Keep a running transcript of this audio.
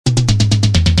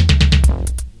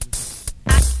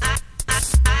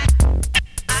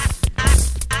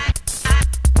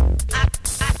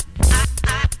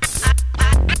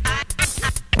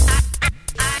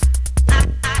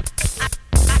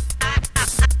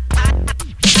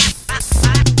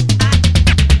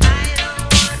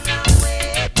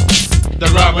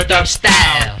rub-a-dub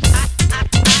style.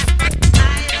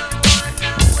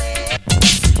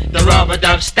 The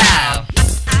rub-a-dub style.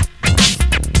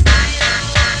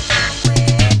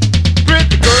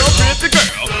 Pretty girl,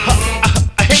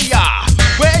 hey ya,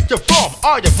 where you from?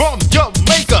 Are you from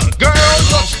Jamaica? Girl,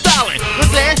 you're styling, the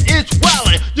dance is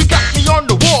wildin'. You got me on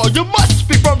the wall, you must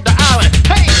be from the island.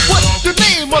 Hey, what's the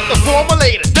name of the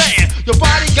formulated dance? Your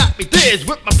body got me dizzy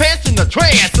with my pants in the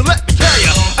trance. So let me tell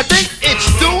ya, I think it's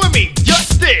doing me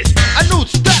justice. A new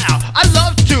style, I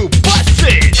love to bust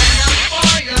it.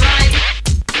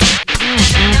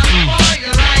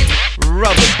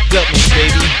 Rub-a-dub me,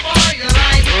 baby.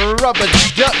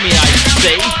 Rub-a-dub me, I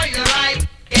say.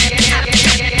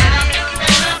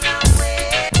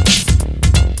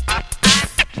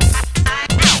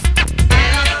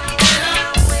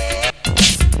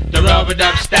 The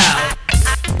rub-a-dub style.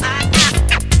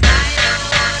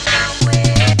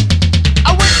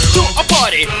 I went to a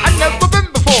party I never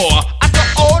been before. I saw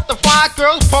all the fly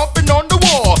girls pumping on the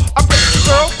wall. A pretty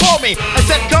girl called me and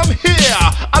said, come here.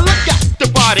 I looked at the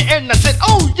body and I said,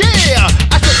 oh yeah.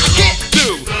 I said, I can't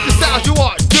do the styles you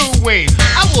are doing.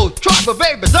 I will try, but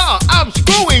baby doll, I'm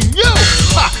screwing you.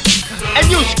 Ha! And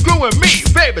you screwing me,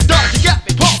 baby doll. You got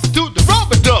me pumped to the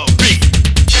rub-a-dub beat.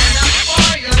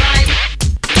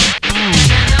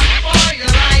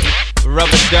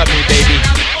 Rub-a-dub me, baby.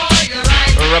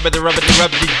 Rub-a-dub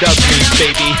me,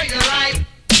 baby.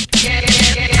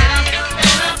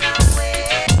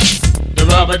 The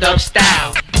rub-a-dub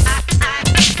style.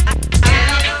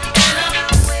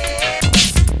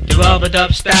 The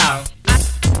rub-a-dub style.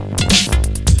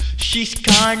 She's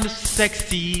kinda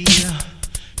sexy.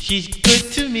 She's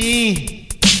good to me.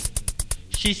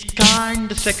 She's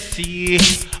kinda sexy,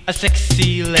 a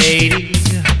sexy lady.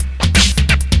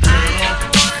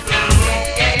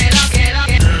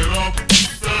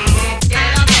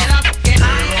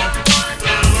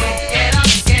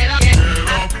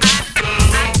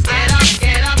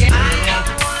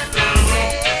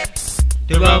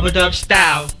 The rub-a-dub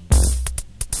style.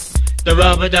 The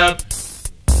rub-a-dub.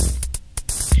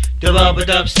 The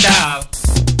rub-a-dub style.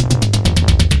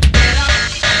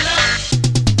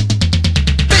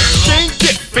 Fishing,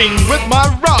 dipping with my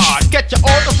rod. Catch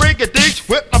all the frigates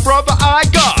with my brother I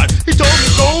got. He told me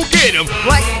go get him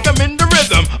like I'm in the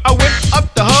rhythm. I went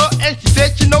up to her and she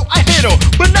said, you know I hit her.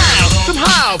 But now,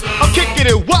 somehow, I'm kicking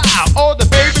it wild. All the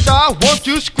baby doll won't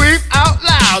you scream out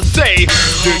loud. Say,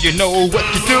 do you know what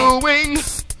you're doing?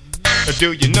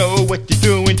 Do you know what you're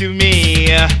doing to me?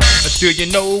 Do you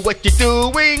know what you're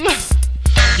doing?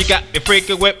 You got me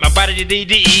freaking with my body, dee.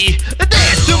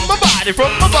 Dance to my body,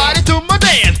 from my body to my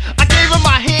dance. I gave her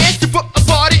my hand to put a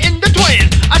party in the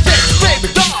twins. I said,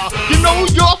 baby doll, you know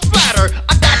you're flatter.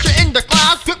 I got you in the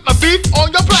clouds with my beef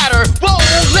on your platter. Whoa,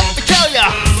 let me tell ya,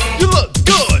 you look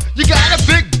good. You got a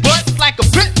big butt like a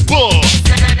pit bull.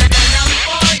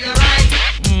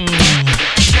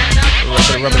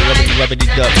 Rub-a-dub me,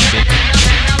 baby.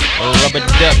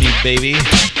 Rub-a-dub me, baby.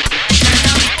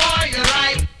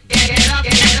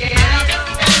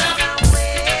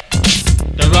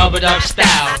 The rub-a-dub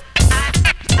style.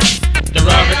 The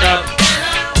rub-a-dub.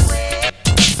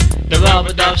 The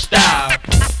rub-a-dub style.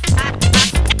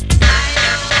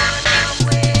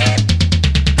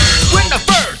 When I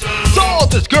first saw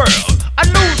this girl, I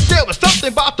knew there was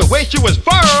something about the way she was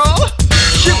virile.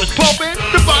 She was pumping,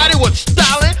 the body was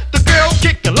styling. The girl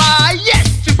kicked a lie, yes,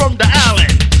 she's from the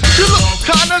island. She looked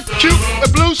kinda cute, a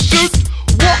blue suit.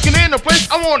 Walking in a place,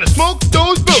 I wanna smoke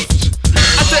those boots.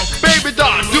 I said, baby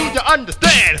doll, do you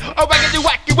understand? A wackety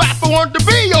wacky wap, I want to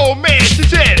be your man. She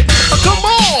said, oh, come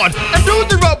on and do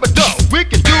the rub-a-dub. We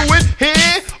can do it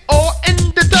here or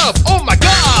in the tub. Oh my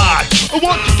God,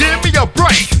 won't you give me a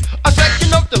break? A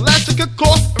second of the last could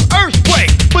cause an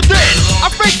earthquake. But then I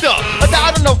freaked up,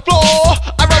 down on the floor.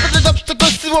 I rub-a-dub so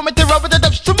good, she want me to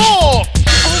rub-a-dub some more.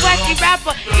 Oh, Wacky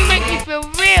rapper, you make me feel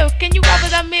real. Can you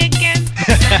rub-a-dub me again?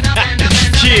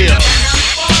 Chill.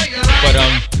 But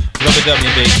rub-a-dub me,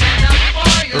 baby.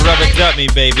 Rub-a-dub me,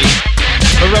 baby.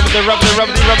 Rub-a-dub me,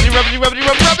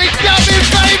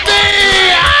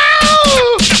 baby.